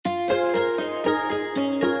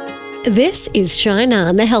This is Shine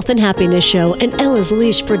On, the Health and Happiness Show, an Ella's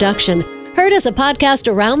Leash production. Heard as a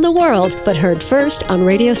podcast around the world, but heard first on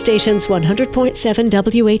radio stations 100.7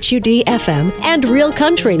 WHUD FM and Real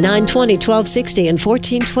Country 920, 1260, and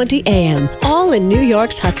 1420 AM, all in New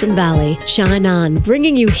York's Hudson Valley. Shine On,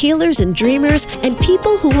 bringing you healers and dreamers and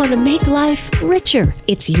people who want to make life richer.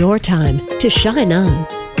 It's your time to shine on.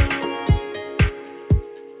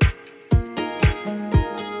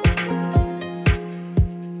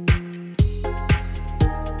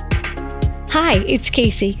 Hi, it's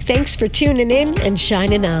Casey. Thanks for tuning in and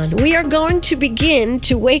shining on. We are going to begin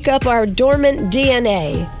to wake up our dormant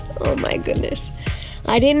DNA. Oh my goodness.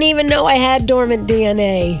 I didn't even know I had dormant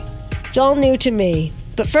DNA. It's all new to me.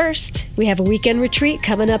 But first, we have a weekend retreat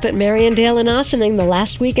coming up at Mariandale in Ossining the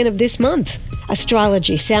last weekend of this month.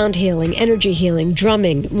 Astrology, sound healing, energy healing,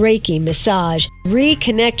 drumming, Reiki, massage.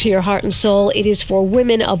 Reconnect to your heart and soul. It is for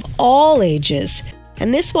women of all ages.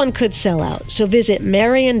 And this one could sell out, so visit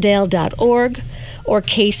mariandale.org or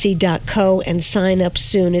casey.co and sign up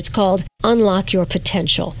soon. It's called Unlock Your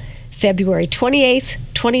Potential, February 28th,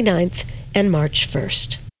 29th, and March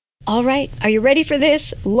 1st. All right, are you ready for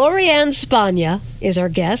this? Lorianne Spagna is our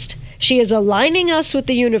guest. She is aligning us with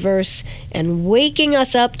the universe and waking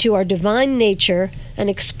us up to our divine nature and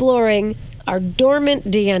exploring our dormant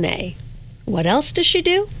DNA. What else does she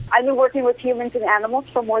do? I've been working with humans and animals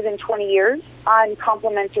for more than 20 years on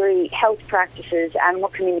complementary health practices, animal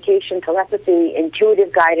communication, telepathy,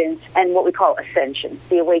 intuitive guidance, and what we call ascension,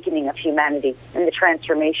 the awakening of humanity and the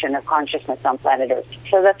transformation of consciousness on planet Earth.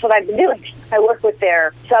 So that's what I've been doing. I work with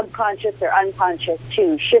their subconscious, their unconscious,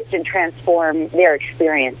 to shift and transform their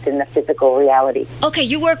experience in the physical reality. Okay,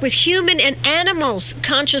 you work with human and animals,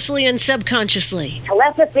 consciously and subconsciously.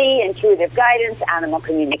 Telepathy, intuitive guidance, animal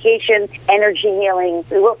communication, energy healing.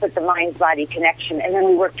 We work with the mind-body connection, and then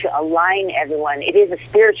we work to align everyone. It is a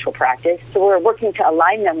spiritual practice, so we're working to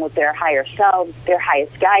align them with their higher selves, their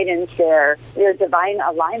highest guidance, their divine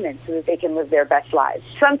alignment so that they can live their best lives.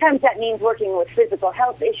 Sometimes that means working with physical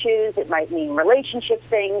health issues. It might mean relationship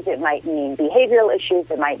things. It might mean behavioral issues.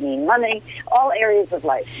 It might mean money. All areas of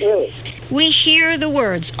life, really. We hear the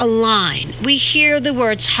words align. We hear the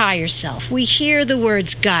words higher self. We hear the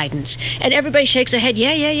words guidance. And everybody shakes their head,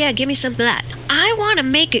 yeah, give me some of that. I want to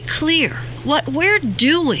make it clear. What we're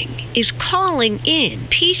doing is calling in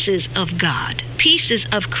pieces of God, pieces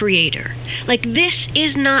of Creator. Like, this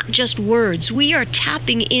is not just words. We are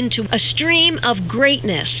tapping into a stream of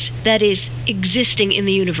greatness that is existing in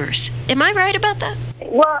the universe. Am I right about that?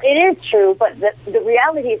 Well, it is true, but the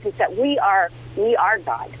reality is that we are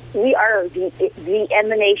God. We are the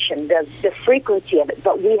emanation, the frequency of it,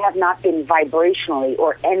 but we have not been vibrationally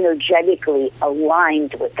or energetically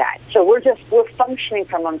aligned with that. So we're functioning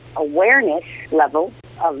from an awareness level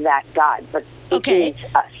of that God, but okay.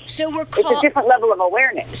 It's us. So it's a different level of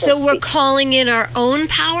awareness. So we're calling in our own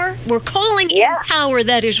power? We're calling in power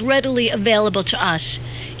that is readily available to us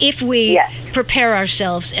if we prepare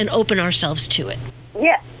ourselves and open ourselves to it.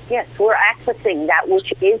 Yes, we're accessing that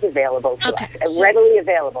which is available to us, readily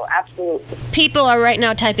available, absolutely. People are right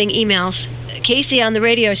now typing emails. Casey on the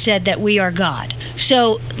radio said that we are God.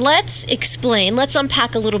 So let's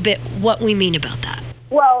unpack a little bit what we mean about that.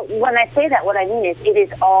 Well, when I say that, what I mean is it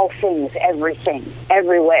is all things, everything,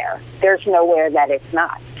 everywhere. There's nowhere that it's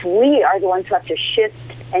not. We are the ones who have to shift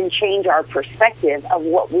and change our perspective of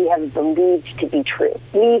what we have believed to be true.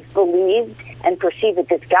 We've believed and perceived that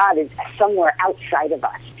this God is somewhere outside of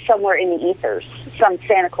us, somewhere in the ethers, some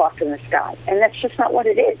Santa Claus in the sky. And that's just not what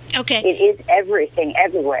it is. Okay. It is everything,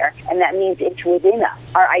 everywhere, and that means it's within us.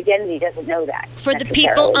 Our identity doesn't know that. For the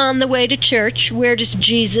people on the way to church, where does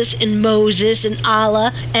Jesus and Moses and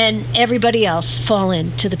Allah and everybody else fall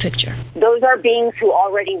into the picture? Those are beings who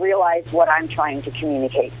already realized what I'm trying to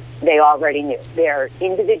communicate. They already knew. They're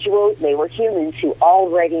individuals, they were humans who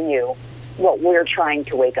already knew what we're trying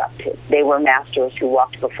to wake up to. They were masters who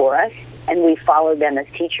walked before us, and we followed them as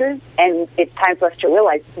teachers, and it's time for us to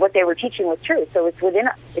realize what they were teaching was true. So it's within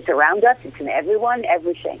us. It's around us. It's in everyone,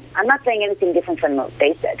 everything. I'm not saying anything different from what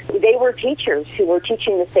they said. They were teachers who were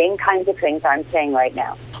teaching the same kinds of things I'm saying right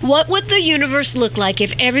now. What would the universe look like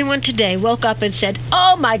if everyone today woke up and said,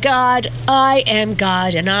 oh my God, I am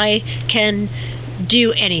God, and I can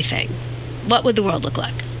do anything? What would the world look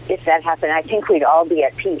like? If that happened, I think we'd all be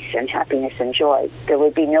at peace and happiness and joy. There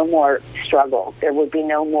would be no more struggle. There would be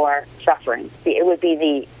no more suffering. It would be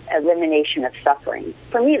the elimination of suffering.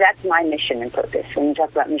 For me, that's my mission and purpose. When you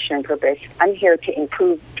talk about mission and purpose, I'm here to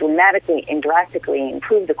improve dramatically and drastically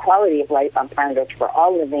improve the quality of life on planet Earth for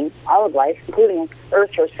all living, all of life, including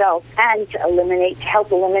Earth herself, and to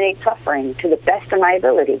help eliminate suffering to the best of my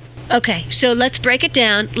ability. Okay, so let's break it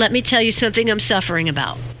down. Let me tell you something I'm suffering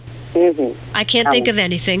about. Mm-hmm. I can't think of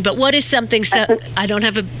anything, but what is something I don't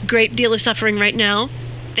have a great deal of suffering right now.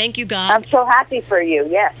 Thank you, God. I'm so happy for you.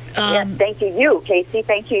 Yes. Yes. Thank you, Casey.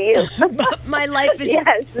 Thank you. My life is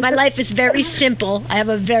my life is very simple. I have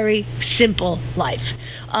a very simple life.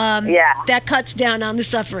 That cuts down on the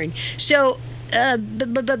suffering. So. Well,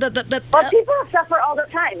 people suffer all the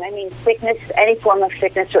time. I mean, sickness, any form of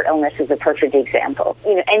sickness or illness is a perfect example.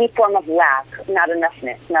 Any form of lack, not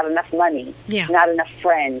enoughness, not enough money, not enough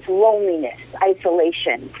friends, loneliness,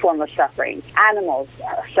 isolation, form of suffering. Animals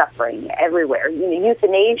are suffering everywhere.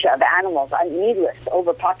 Euthanasia of animals, needless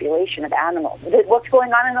overpopulation of animals. What's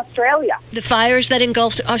going on in Australia? The fires that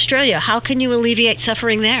engulfed Australia. How can you alleviate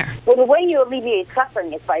suffering there? Well, the way you alleviate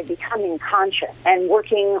suffering is by becoming conscious and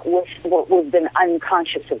working with what we've been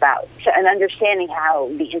unconscious about, and understanding how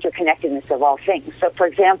the interconnectedness of all things. So, for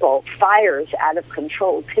example, fires out of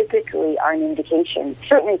control typically are an indication,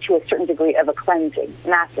 certainly to a certain degree, of a cleansing,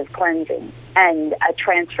 massive cleansing, and a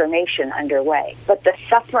transformation underway. But the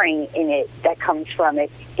suffering in it that comes from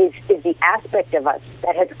it is the aspect of us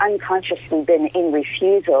that has unconsciously been in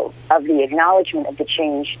refusal of the acknowledgement of the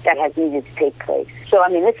change that has needed to take place. So, I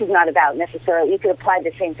mean, this is not about necessarily, you could apply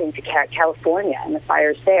the same thing to California and the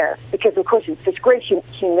fires there, because, of course, it's this great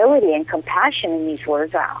humility and compassion in these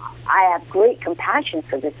words. I have great compassion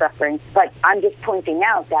for the suffering, but I'm just pointing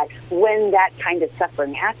out that when that kind of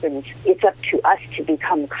suffering happens, it's up to us to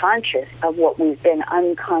become conscious of what we've been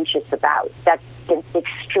unconscious about. That the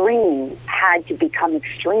extreme had to become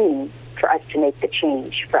extreme for us to make the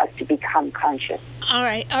change, for us to become conscious. All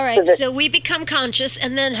right. So we become conscious,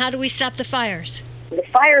 and then how do we stop the fires? The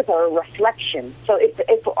fires are a reflection. So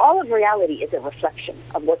if all of reality is a reflection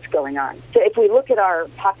of what's going on. So if we look at our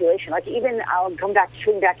population, like even I'll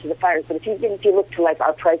swing back to the fires, but if you look to like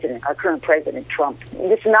our current president, Trump,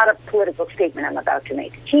 this is not a political statement I'm about to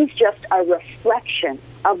make. He's just a reflection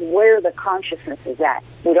of where the consciousness is at.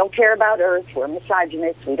 We don't care about Earth. We're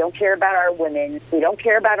misogynists. We don't care about our women. We don't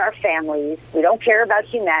care about our families. We don't care about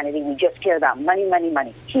humanity. We just care about money, money,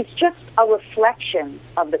 money. He's just a reflection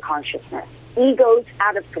of the consciousness. Egos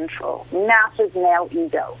out of control, massive male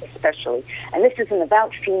ego especially. And this isn't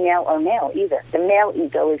about female or male either. The male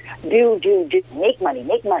ego is do, make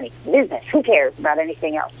money, business, who cares about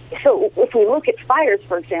anything else? So if we look at fires,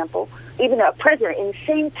 for example, even a president, in the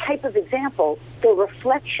same type of example, the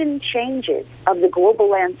reflection changes of the global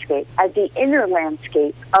landscape as the inner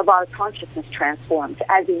landscape of our consciousness transforms,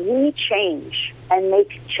 as we change and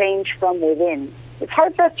make change from within. It's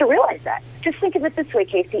hard for us to realize that. Just think of it this way,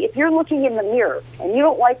 Casey. If you're looking in the mirror and you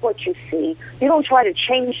don't like what you see, you don't try to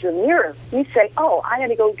change the mirror. You say, oh, I'm going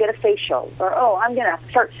to go get a facial, or oh, I'm going to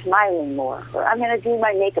start smiling more, or I'm going to do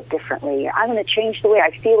my makeup differently, or I'm going to change the way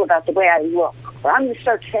I feel about the way I look, or I'm going to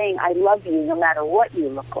start saying I love you no matter what you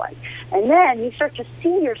look like. And then you start to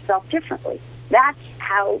see yourself differently. That's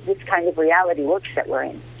how this kind of reality works that we're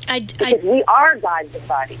in. Because we are God's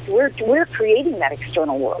embodied. We're creating that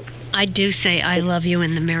external world. I do say I love you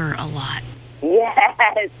in the mirror a lot.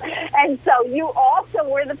 Yes. And so you also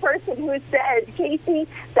were the person who said, Casey,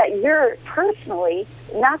 that you're personally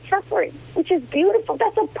not suffering, which is beautiful.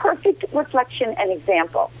 That's a perfect reflection and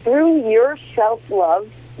example. Through your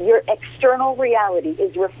self-love, your external reality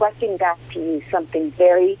is reflecting back to you something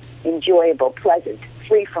very enjoyable, pleasant,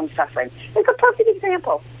 free from suffering. It's a perfect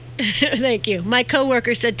example. Thank you. My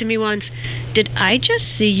coworker said to me once, did I just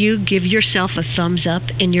see you give yourself a thumbs up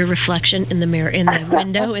in your reflection in the mirror, in the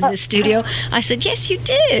window, in the studio? I said, yes, you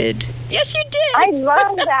did. Yes, you did. I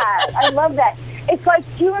love that. It's like,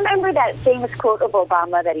 do you remember that famous quote of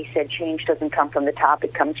Obama that he said, change doesn't come from the top,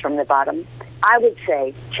 it comes from the bottom? I would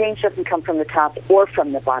say change doesn't come from the top or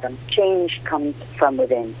from the bottom. Change comes from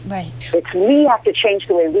within. Right. We have to change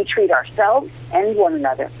the way we treat ourselves and one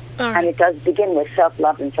another. Right. And it does begin with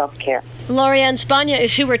self-love and self-care. Lorianne Spagna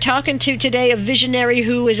is who we're talking to today, a visionary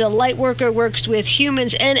who is a light worker, works with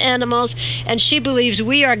humans and animals, and she believes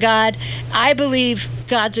we are God. I believe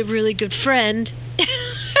God's a really good friend.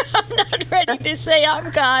 I'm not ready to say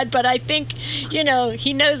I'm God, but I think,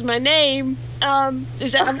 He knows my name.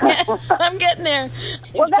 Is that I'm getting there.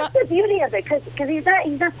 Well, that's the beauty of it, because he's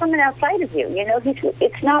not someone outside of you. You know,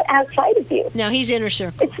 it's not outside of you. No, he's inner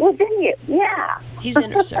circle. It's within you. Yeah. He's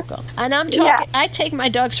inner circle. And I'm talking. Yeah. I take my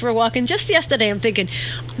dogs for a walk, and just yesterday I'm thinking,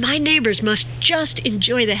 my neighbors must just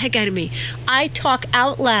enjoy the heck out of me. I talk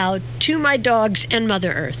out loud to my dogs and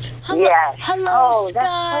Mother Earth. Hello, yes. Hello, sky.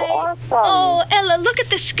 That's so awesome. Oh, Ella, look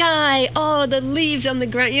at the sky. Oh, the leaves on the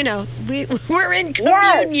ground. You know, we're in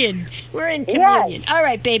communion. Yes. We're in communion. Yes. All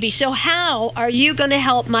right, baby. So how are you going to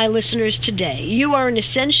help my listeners today? You are an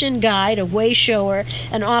ascension guide, a way shower,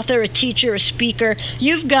 an author, a teacher, a speaker.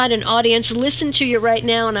 You've got an audience. Listen to you right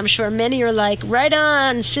now, and I'm sure many are like, right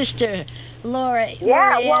on, Sister Laura.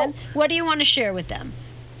 Yeah. Well, what do you want to share with them?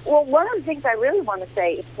 Well, one of the things I really want to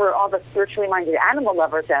say is for all the spiritually minded animal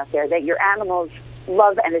lovers out there, that your animals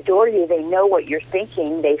love and adore you. They know what you're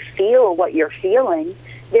thinking. They feel what you're feeling.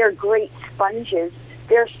 They're great sponges.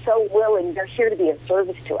 They're so willing. They're here to be of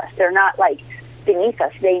service to us. They're not like beneath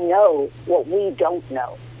us. They know what we don't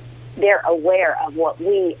know. They're aware of what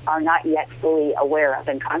we are not yet fully aware of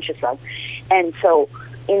and conscious of. And so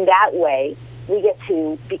in that way, we get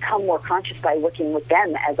to become more conscious by working with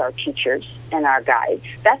them as our teachers and our guides.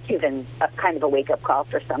 That's even a kind of a wake-up call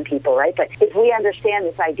for some people, right? But if we understand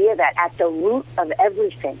this idea that at the root of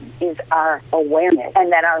everything is our awareness,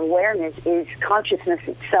 and that our awareness is consciousness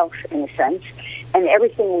itself, in a sense, and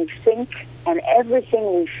everything we think and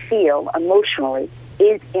everything we feel emotionally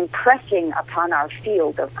is impressing upon our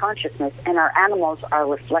field of consciousness, and our animals are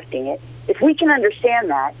reflecting it. If we can understand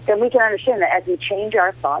that, then we can understand that as we change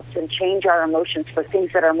our thoughts and change our emotions for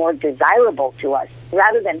things that are more desirable to us,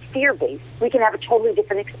 rather than fear-based, we can have a totally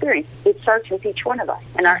different experience. It starts with each one of us,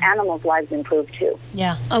 and our animals' lives improve too.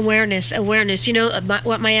 Yeah, awareness. You know,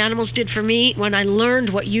 what my animals did for me when I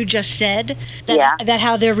learned what you just said, that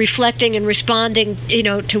how they're reflecting and responding, you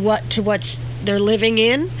know, to what's they're living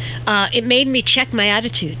in, it made me check my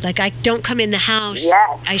attitude. Like, I don't come in the house.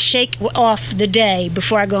 Yes. I shake off the day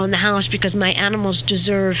before I go in the house, because my animals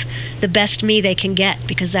deserve the best me they can get,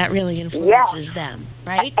 because that really influences them,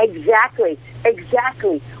 right? Exactly.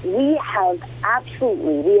 We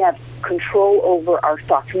have control over our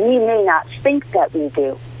thoughts. We may not think that we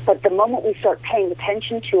do, but the moment we start paying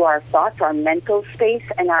attention to our thoughts, our mental space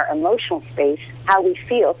and our emotional space, how we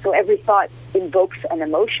feel, so every thought invokes an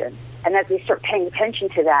emotion. And as we start paying attention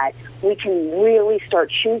to that, we can really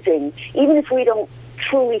start choosing, even if we don't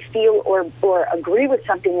truly feel or agree with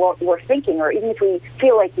something we're thinking, or even if we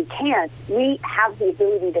feel like we can't, we have the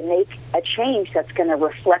ability to make a change that's going to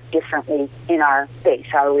reflect differently in our space,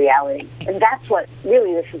 our reality. And that's what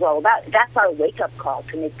really this is all about. That's our wake-up call,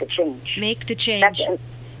 to make the change. Make the change.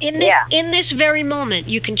 In this very moment,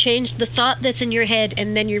 you can change the thought that's in your head,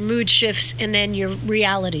 and then your mood shifts, and then your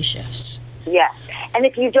reality shifts. Yes. And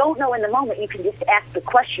if you don't know in the moment, you can just ask the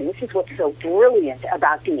question. This is what's so brilliant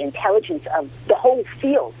about the intelligence of the whole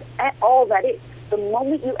field, all that is. The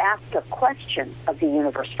moment you ask a question of the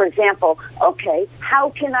universe, for example, okay, how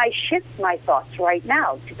can I shift my thoughts right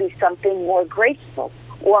now to be something more graceful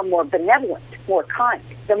or more benevolent, more kind?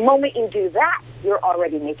 The moment you do that, you're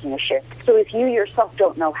already making a shift. So if you yourself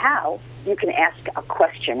don't know how, you can ask a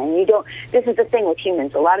question. And you don't. This is the thing with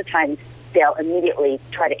humans. A lot of times, they'll immediately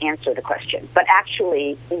try to answer the question. But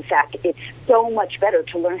actually, in fact, it's so much better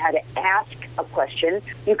to learn how to ask a question.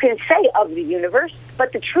 You can say of the universe,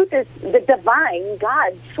 but the truth is the divine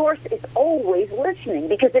God source is always listening,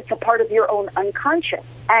 because it's a part of your own unconscious.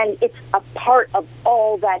 And it's a part of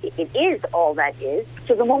all that it is, all that is.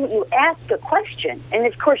 So the moment you ask a question, and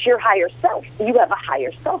of course your higher self, you have a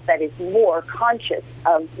higher self that is more conscious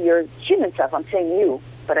of your human self. I'm saying you,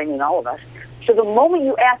 but I mean all of us. So the moment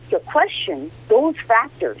you ask a question, those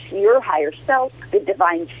factors, your higher self, the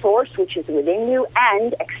divine source, which is within you,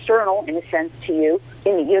 and external, in a sense, to you,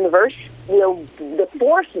 in the universe, the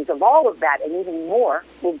forces of all of that and even more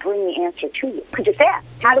will bring the answer to you. You could just ask,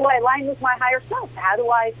 how do I align with my higher self? How do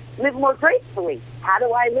I live more gracefully? How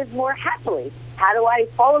do I live more happily? How do I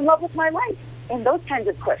fall in love with my life? And those kinds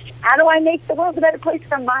of questions. How do I make the world a better place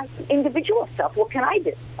for my individual self? What can I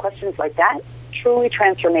do? Questions like that. Truly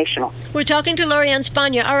transformational. We're talking to Lorianne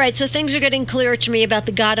Spagna. All right, so things are getting clearer to me about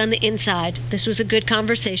the God on the inside. This was a good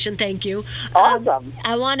conversation. Thank you. Awesome.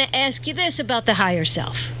 I want to ask you this about the higher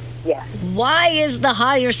self. Yeah. Why is the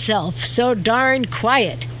higher self so darn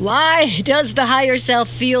quiet? Why does the higher self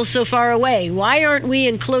feel so far away? Why aren't we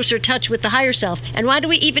in closer touch with the higher self? And why do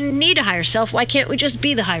we even need a higher self? Why can't we just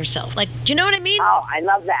be the higher self? Like, do you know what I mean? Oh, I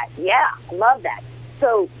love that. Yeah, I love that.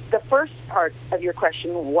 So the first part of your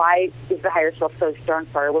question, why is the higher self so darn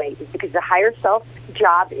far away, is because the higher self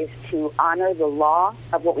job is to honor the law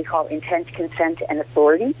of what we call intent, consent, and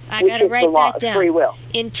authority, which is the law of free will.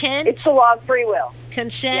 Intent? It's the law of free will.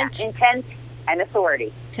 Consent? Yeah, intent and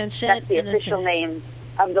authority. Consent. That's the official name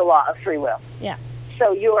of the law of free will. Yeah.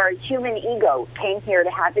 So your human ego came here to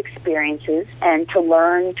have experiences and to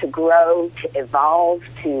learn, to grow, to evolve,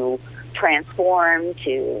 to transform,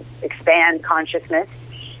 to expand consciousness.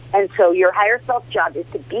 And so your higher self job is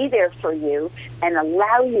to be there for you and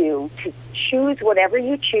allow you to choose whatever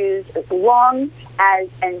you choose, as long as,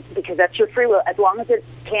 and because that's your free will, as long as it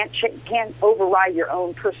can't override your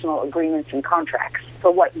own personal agreements and contracts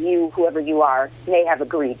for what you, whoever you are, may have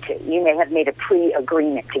agreed to. You may have made a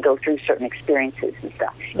pre-agreement to go through certain experiences and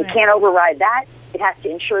stuff. Right. It can't override that. It has to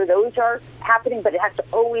ensure those are happening, but it has to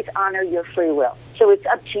always honor your free will. So it's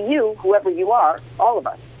up to you, whoever you are, all of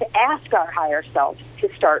us, to ask our higher self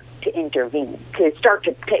to start to intervene, to start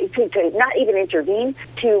to not even intervene,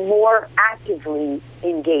 to more actively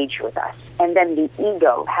engage with us. And then the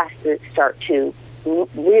ego has to start to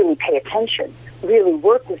really pay attention, really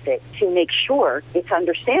work with it to make sure it's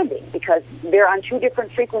understanding, because they're on two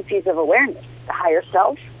different frequencies of awareness. The higher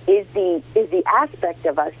self is the aspect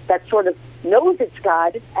of us that sort of knows it's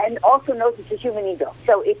God and also knows it's a human ego.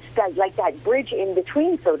 So it's like that bridge in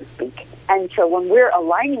between, so to speak. And so when we're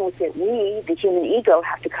aligning with it, we, the human ego,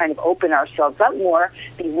 have to kind of open ourselves up more,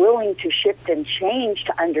 be willing to shift and change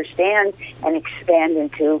to understand and expand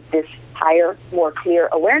into this higher, more clear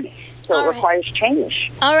awareness. So it requires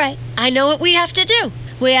change. All right. I know what we have to do.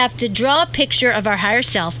 We have to draw a picture of our higher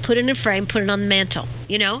self, put it in a frame, put it on the mantle.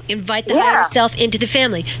 You know, invite the higher self into the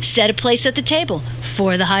family. Set a place at the table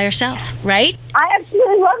for the higher self, right? I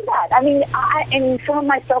absolutely love that. I mean, in some of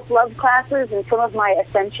my self-love classes and some of my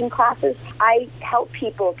ascension classes, I help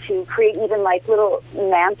people to create even like little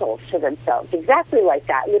mantles to themselves, exactly like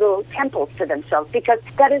that, little temples to themselves, because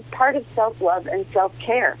that is part of self-love and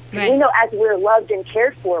self-care. Right. We know as we're loved and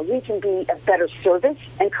cared for, we can be of better service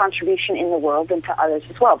and contribution in the world and to others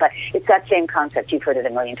as well. But it's that same concept. You've heard it a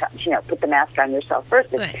million times. You know, put the mask on yourself first.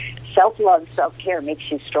 Right. Self-love, self-care makes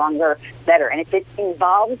you stronger, better. And if it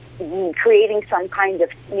involves creating some kind of,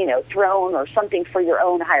 throne or something for your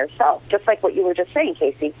own higher self, just like what you were just saying,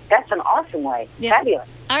 Casey, that's an awesome way. Yeah. Fabulous.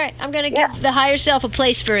 All right, I'm going to give the higher self a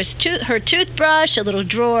place for her toothbrush, a little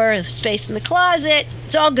drawer, a space in the closet.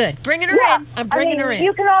 It's all good. Bringing her in. I'm bringing her in.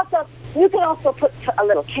 You can also put a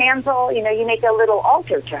little candle. You make a little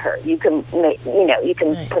altar to her. You can make, you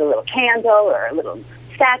can put a little candle or a little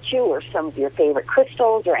statue or some of your favorite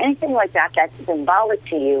crystals or anything like that that's symbolic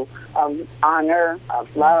to you of honor,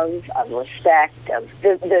 of love, of respect, of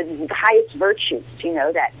the highest virtues,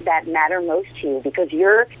 that matter most to you, because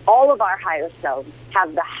all of our higher selves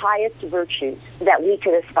have the highest virtues that we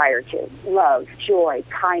could aspire to. Love, joy,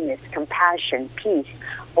 kindness, compassion, peace,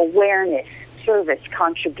 awareness, service,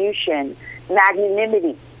 contribution,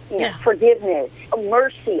 magnanimity, forgiveness,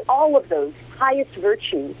 mercy, all of those highest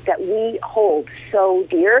virtues that we hold so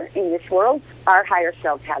dear in this world, our higher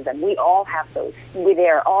selves have them. We all have those.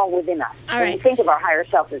 They're all within us. We think of our higher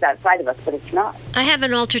self as outside of us, but it's not. I have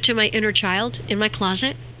an altar to my inner child in my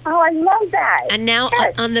closet. Oh, I love that. And now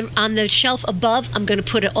on the shelf above, I'm going to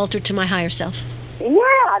put an altar to my higher self.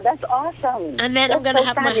 Yeah, that's awesome. And then I'm going to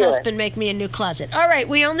have my husband make me a new closet. All right,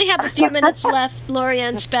 we only have a few minutes left.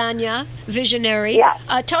 Lorianne Spagna, visionary.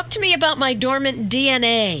 Yeah. Talk to me about my dormant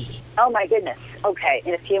DNA. Oh, my goodness. Okay,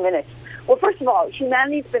 in a few minutes. Well, first of all,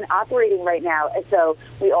 humanity's been operating right now as though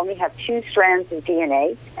we only have 2 strands of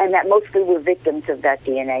DNA, and that mostly we're victims of that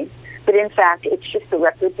DNA. But in fact, it's just the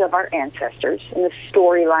records of our ancestors and the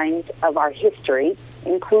storylines of our history,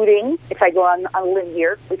 including, if I go on a limb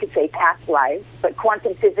here, we could say past lives, but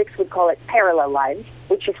quantum physics would call it parallel lives,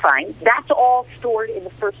 which is fine. That's all stored in the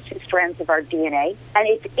first 2 strands of our DNA, and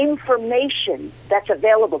it's information that's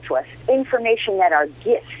available to us, information that are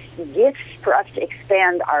gifts for us to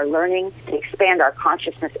expand our learning, to expand our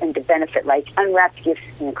consciousness, and to benefit, like unwrapped gifts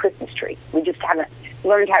in a Christmas tree. We just haven't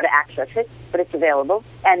learned how to access it, but it's available,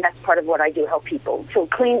 and that's part of what I do, help people. So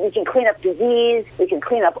we can clean up disease, we can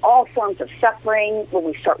clean up all forms of suffering when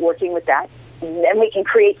we start working with that. Then we can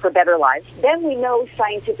create for better lives. Then we know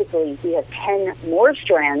scientifically we have 10 more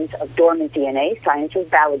strands of dormant DNA. Science has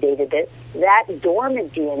validated it. That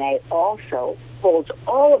dormant DNA also holds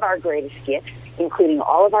all of our greatest gifts, including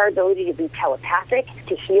all of our ability to be telepathic,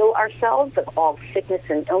 to heal ourselves of all sickness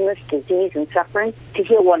and illness, disease and suffering, to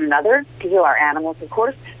heal one another, to heal our animals, of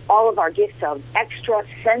course, all of our gifts of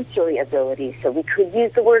extrasensory abilities. So we could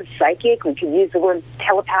use the word psychic, we could use the word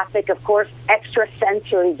telepathic, of course,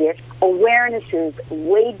 extrasensory gifts, Awareness is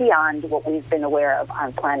way beyond what we've been aware of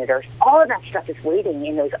on planet Earth. All of that stuff is waiting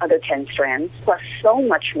in those other 10 strands, plus so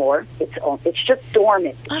much more. It's just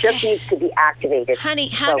dormant. It just needs to be activated. Honey,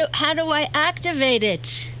 how do I activate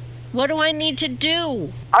it? What do I need to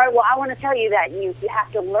do? All right, well, I want to tell you that you have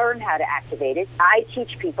to learn how to activate it. I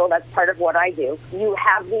teach people. That's part of what I do. You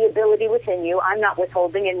have the ability within you. I'm not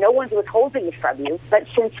withholding it. No one's withholding it from you. But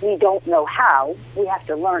since we don't know how, we have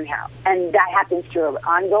to learn how. And that happens through an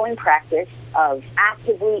ongoing practice of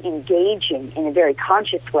actively engaging in a very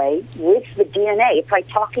conscious way with the DNA. It's like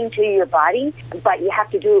talking to your body, but you have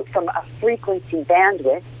to do it from a frequency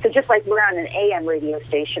bandwidth. So just like we're on an AM radio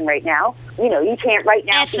station right now, you can't right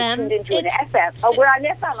now be tuned into an FM. Oh, we're on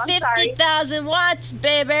FM. I'm sorry. 50,000 watts,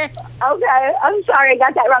 baby. Okay, I'm sorry, I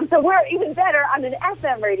got that wrong. So we're even better on an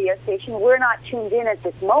FM radio station. We're not tuned in at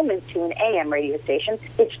this moment to an AM radio station.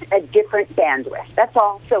 It's a different bandwidth. That's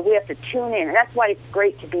all. So we have to tune in. And that's why it's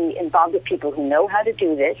great to be involved with people who know how to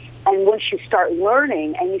do this. And once you start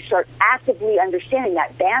learning and you start actively understanding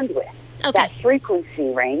that bandwidth, that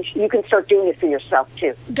frequency range, you can start doing it for yourself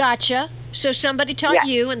too. Gotcha. So somebody taught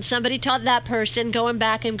you and somebody taught that person, going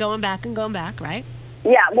back and going back and going back, right?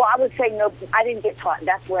 Yeah, well, I would say no, I didn't get taught.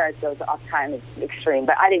 That's where it goes off kind of extreme,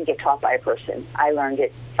 but I didn't get taught by a person. I learned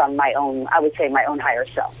it from my own, I would say my own higher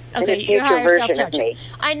self. Okay, your higher self taught you.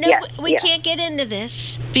 I know we can't get into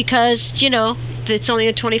this because, it's only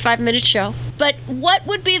a 25-minute show. But what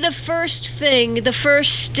would be the first thing, the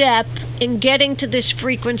first step in getting to this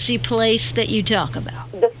frequency place that you talk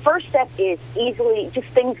about? The first step is easily just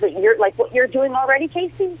things that you're, like what you're doing already,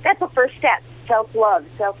 Casey. That's the first step. Self-love,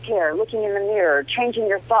 self-care, looking in the mirror, changing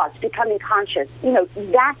your thoughts, becoming conscious.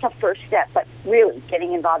 That's a first step. But really,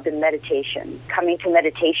 getting involved in meditation, coming to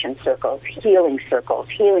meditation circles, healing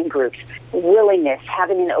groups, willingness,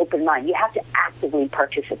 having an open mind. You have to actively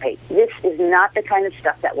participate. This is not the kind of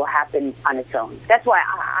stuff that will happen on its own. That's why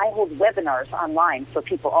I hold webinars online for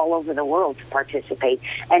people all over the world to participate.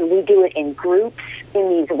 And we do it in groups in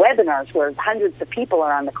these webinars where hundreds of people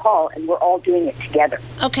are on the call and we're all doing it together.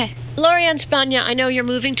 Okay. Lori-Ann Spagna, I know you're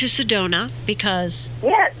moving to Sedona because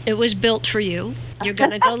it was built for you. You're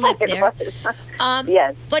going to go live there.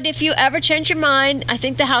 Yes. But if you ever change your mind, I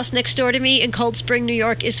think the house next door to me in Cold Spring, New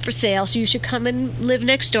York is for sale. So you should come and live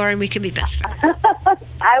next door and we can be best friends.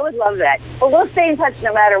 I would love that. Well, we'll stay in touch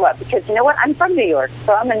no matter what because you know what? I'm from New York,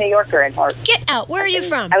 so I'm a New Yorker at heart. Get out. Where are you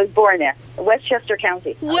from? I was born there. Westchester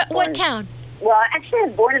County. What town? Well, actually, I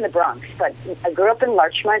was born in the Bronx, but I grew up in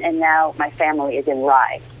Larchmont, and now my family is in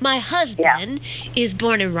Rye. My husband is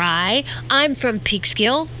born in Rye. I'm from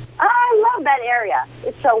Peekskill. I love that area.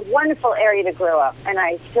 It's a wonderful area to grow up, and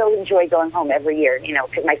I still enjoy going home every year,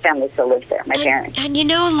 because my family still lives there, my parents. And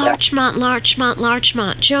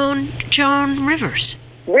Larchmont. Joan Rivers.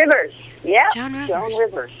 Rivers, yeah. Joan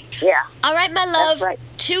Rivers, yeah. All right, my love. That's right.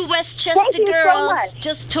 Two Westchester girls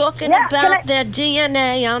just talking about their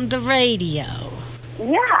DNA on the radio.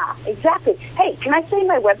 Yeah, exactly. Hey, can I say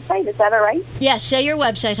my website? Is that all right? Yes, say your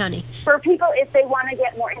website, honey. For people, if they want to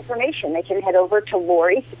get more information, they can head over to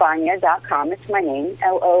LoriSpagna.com. It's my name,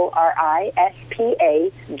 LoriSpagna.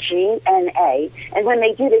 And when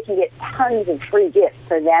they do, they can get tons of free gifts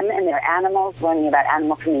for them and their animals, learning about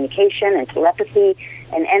animal communication and telepathy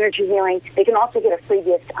and energy healing. They can also get a free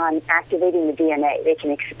gift on activating the DNA. They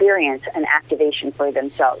can experience an activation for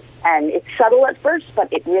themselves. And it's subtle at first,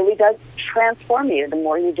 but it really does transform you the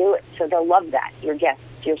more you do it. So they'll love that, your guests,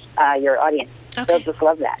 your audience. Okay. They'll just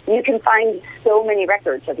love that. You can find so many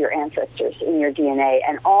records of your ancestors in your DNA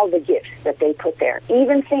and all the gifts that they put there.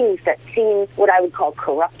 Even things that seem what I would call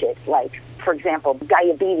corrupted, like, for example,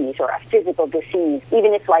 diabetes or a physical disease.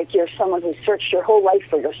 Even if, you're someone who searched your whole life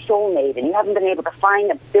for your soulmate and you haven't been able to find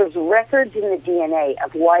them, there's records in the DNA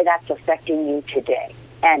of why that's affecting you today.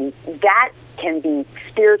 And that can be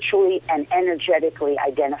spiritually and energetically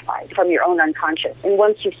identified from your own unconscious. And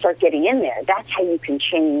once you start getting in there, that's how you can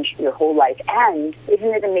change your whole life. And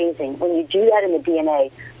isn't it amazing? When you do that in the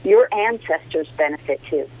DNA, your ancestors benefit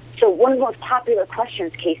too. So one of the most popular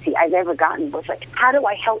questions, Casey, I've ever gotten was how do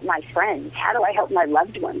I help my friends? How do I help my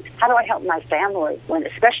loved ones? How do I help my family,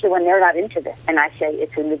 especially when they're not into this? And I say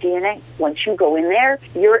it's in the DNA. Once you go in there,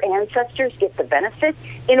 your ancestors get the benefits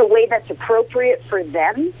in a way that's appropriate for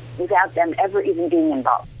them without them ever even being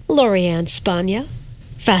involved. Lori-Ann Spagna.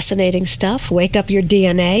 Fascinating stuff. Wake up your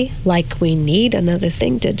DNA like we need another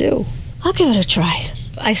thing to do. I'll give it a try.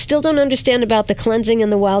 I still don't understand about the cleansing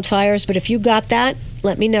and the wildfires, but if you got that,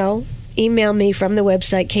 let me know. Email me from the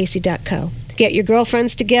website, casey.co. Get your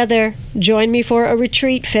girlfriends together. Join me for a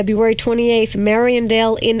retreat, February 28th,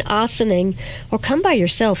 Mariondale in Ossining, or come by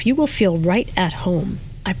yourself. You will feel right at home.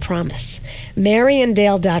 I promise.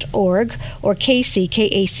 MarionDale.org or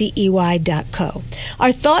KaceyY.co.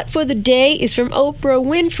 Our thought for the day is from Oprah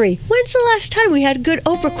Winfrey. When's the last time we had a good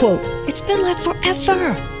Oprah quote? It's been like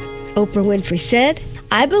forever. Oprah Winfrey said,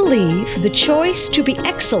 "I believe the choice to be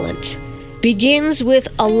excellent begins with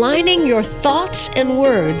aligning your thoughts and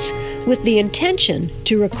words with the intention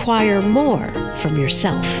to require more from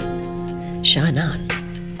yourself." Shine on.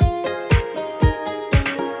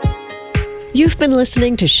 You've been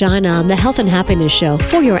listening to Shine On, the Health and Happiness Show,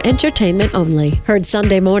 for your entertainment only. Heard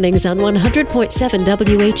Sunday mornings on 100.7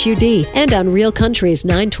 WHUD and on Real Country's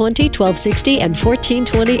 920, 1260, and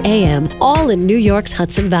 1420 AM, all in New York's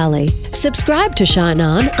Hudson Valley. Subscribe to Shine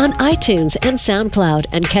On iTunes and SoundCloud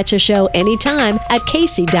and catch a show anytime at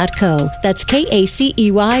Kacey.co. That's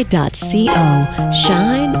KACEY.co.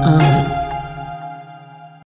 Shine on.